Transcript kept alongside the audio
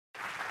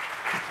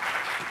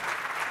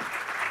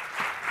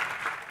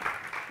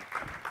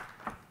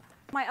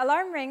My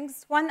alarm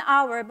rings 1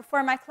 hour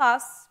before my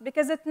class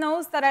because it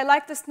knows that I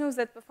like to snooze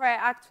it before I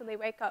actually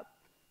wake up.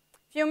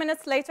 A few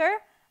minutes later,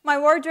 my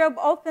wardrobe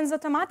opens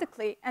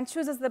automatically and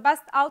chooses the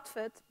best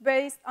outfit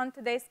based on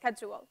today's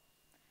schedule.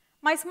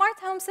 My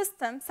smart home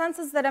system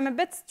senses that I'm a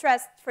bit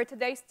stressed for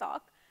today's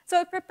talk, so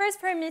it prepares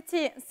for me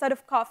tea instead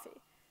of coffee.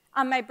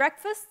 And my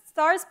breakfast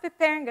starts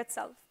preparing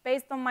itself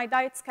based on my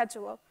diet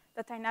schedule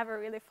that I never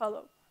really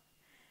follow.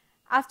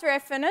 After I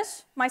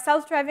finish, my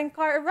self-driving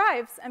car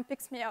arrives and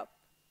picks me up.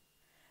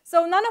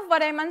 So none of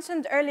what I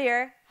mentioned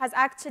earlier has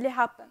actually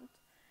happened.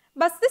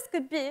 But this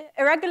could be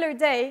a regular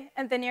day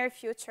in the near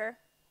future.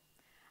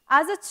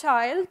 As a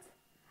child,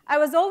 I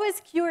was always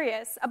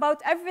curious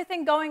about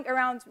everything going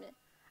around me.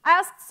 I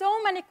asked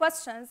so many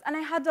questions, and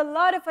I had a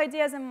lot of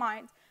ideas in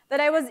mind that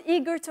I was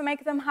eager to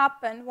make them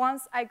happen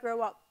once I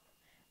grew up.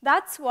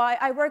 That's why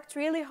I worked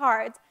really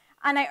hard,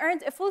 and I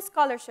earned a full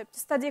scholarship to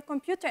study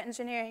computer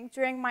engineering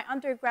during my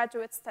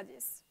undergraduate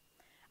studies.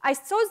 I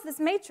chose this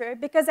major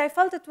because I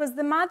felt it was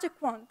the magic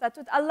wand that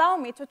would allow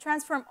me to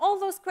transform all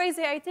those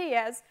crazy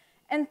ideas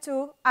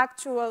into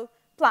actual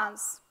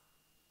plans.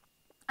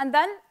 And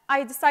then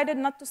I decided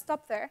not to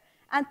stop there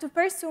and to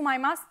pursue my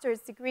master's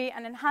degree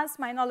and enhance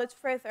my knowledge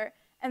further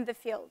in the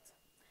field.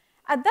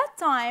 At that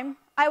time,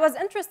 I was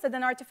interested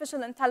in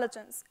artificial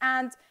intelligence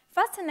and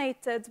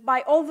fascinated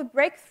by all the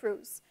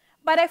breakthroughs,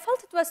 but I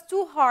felt it was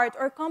too hard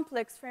or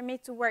complex for me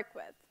to work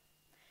with.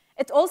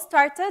 It all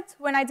started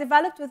when I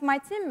developed with my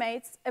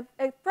teammates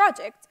a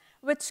project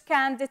which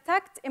can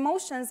detect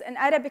emotions in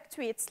Arabic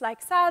tweets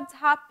like sad,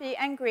 happy,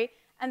 angry,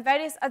 and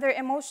various other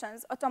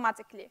emotions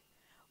automatically.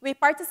 We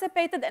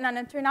participated in an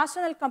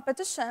international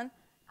competition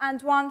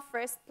and won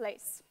first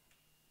place.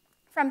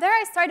 From there,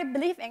 I started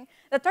believing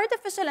that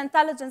artificial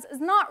intelligence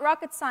is not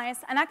rocket science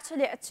and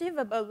actually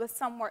achievable with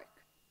some work.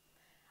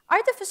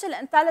 Artificial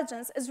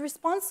intelligence is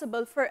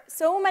responsible for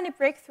so many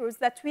breakthroughs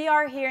that we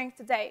are hearing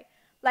today,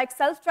 like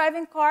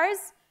self-driving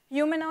cars,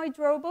 humanoid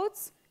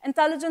robots,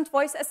 intelligent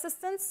voice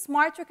assistants,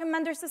 smart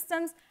recommender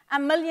systems,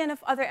 and millions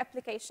of other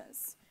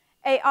applications.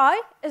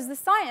 AI is the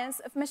science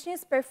of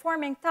machines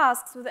performing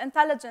tasks with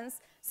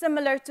intelligence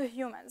similar to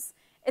humans.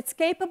 It's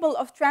capable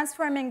of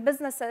transforming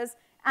businesses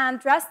and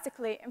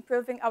drastically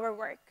improving our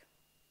work.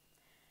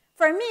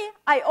 For me,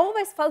 I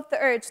always felt the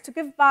urge to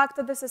give back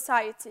to the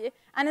society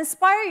and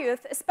inspire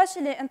youth,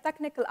 especially in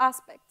technical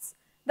aspects.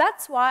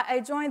 That's why I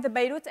joined the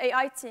Beirut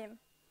AI team,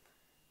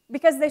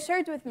 because they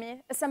shared with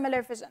me a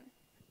similar vision.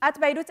 At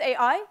Beirut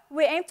AI,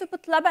 we aim to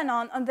put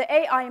Lebanon on the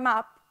AI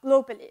map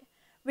globally.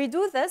 We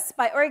do this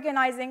by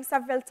organizing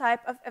several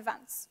types of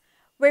events.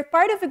 We're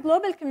part of a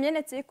global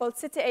community called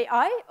City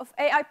AI of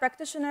AI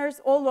practitioners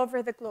all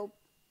over the globe.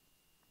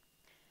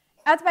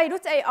 At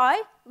Beirut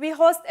AI, we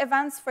host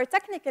events for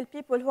technical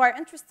people who are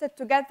interested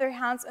to get their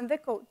hands on the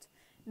code.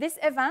 These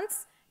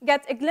events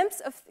get you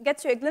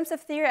a glimpse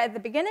of theory at the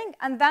beginning,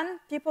 and then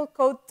people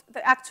code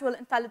the actual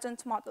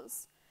intelligent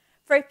models.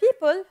 For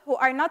people who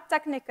are not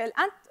technical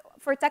and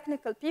for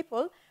technical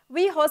people,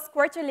 we host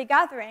quarterly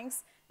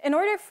gatherings in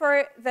order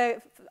for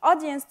the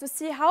audience to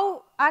see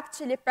how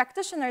actually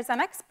practitioners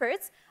and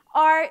experts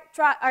are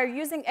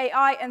using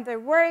AI in their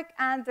work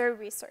and their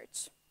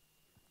research.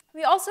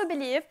 We also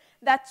believe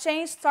that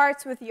change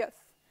starts with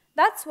youth.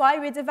 That's why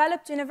we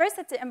developed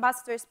University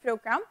Ambassadors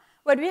Program,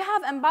 where we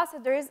have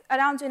ambassadors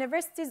around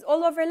universities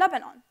all over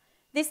Lebanon.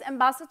 These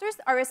ambassadors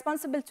are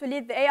responsible to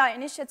lead the AI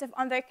initiative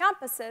on their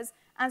campuses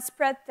and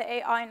spread the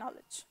AI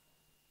knowledge.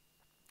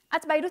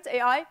 At Beirut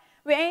AI,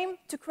 we aim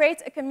to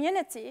create a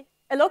community,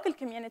 a local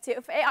community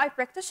of AI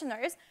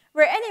practitioners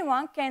where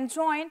anyone can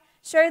join,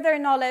 share their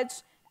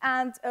knowledge,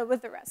 and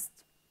with the rest.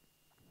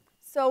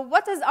 So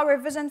what is our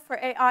vision for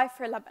AI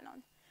for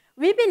Lebanon?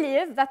 We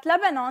believe that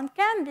Lebanon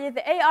can be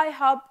the AI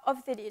hub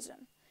of the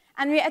region.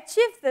 And we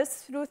achieve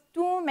this through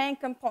two main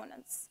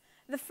components.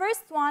 The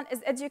first one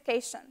is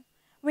education.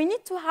 We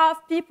need to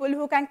have people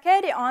who can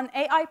carry on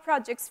AI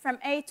projects from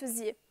A to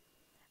Z.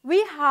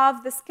 We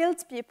have the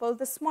skilled people,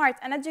 the smart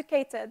and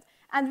educated,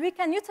 and we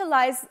can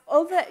utilize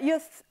all the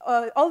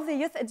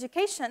youth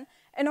education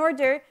in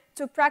order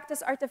to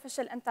practice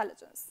artificial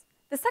intelligence.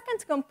 The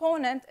second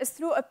component is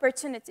through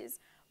opportunities.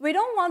 We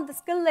don't want the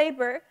skilled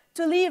labor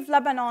to leave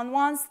Lebanon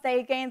once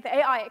they gain the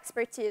AI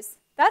expertise.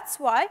 That's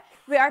why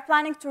we are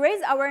planning to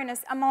raise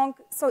awareness among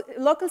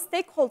local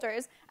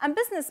stakeholders and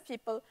business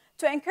people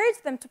to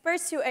encourage them to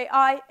pursue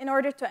AI in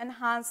order to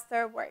enhance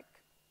their work.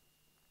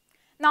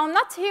 Now, I'm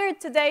not here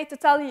today to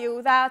tell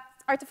you that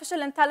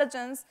artificial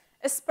intelligence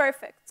is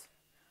perfect.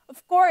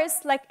 Of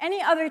course, like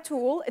any other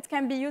tool, it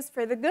can be used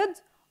for the good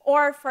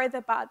or for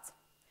the bad.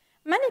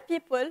 Many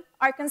people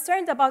are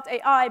concerned about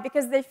AI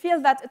because they feel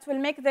that it will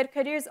make their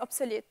careers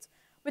obsolete,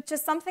 which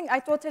is something I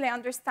totally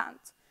understand.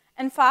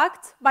 In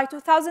fact, by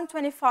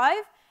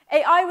 2025,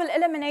 AI will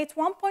eliminate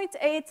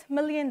 1.8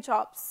 million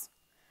jobs.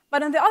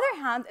 But on the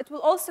other hand, it will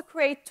also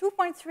create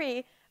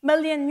 2.3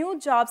 million new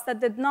jobs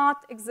that did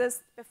not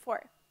exist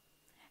before.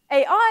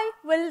 AI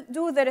will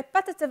do the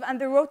repetitive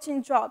and the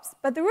routine jobs,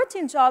 but the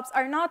routine jobs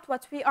are not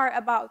what we are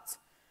about.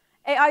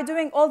 AI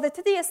doing all the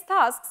tedious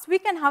tasks, we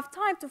can have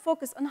time to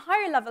focus on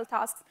higher-level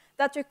tasks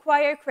that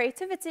require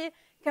creativity,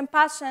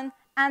 compassion,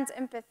 and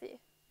empathy.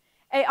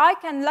 AI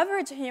can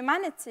leverage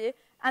humanity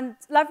and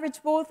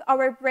leverage both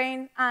our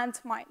brain and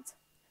mind.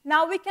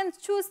 Now we can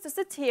choose to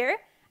sit here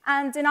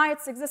and deny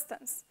its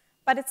existence,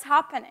 but it's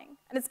happening,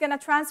 and it's going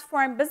to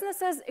transform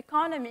businesses,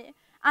 economy,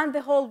 and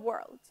the whole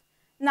world.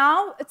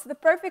 Now it's the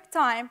perfect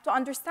time to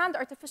understand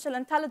artificial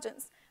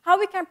intelligence, how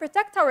we can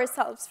protect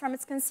ourselves from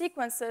its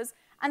consequences,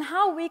 and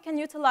how we can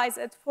utilize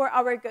it for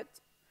our good.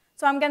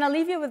 So I'm going to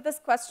leave you with this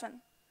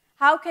question.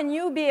 How can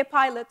you be a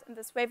pilot in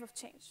this wave of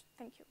change?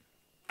 Thank you.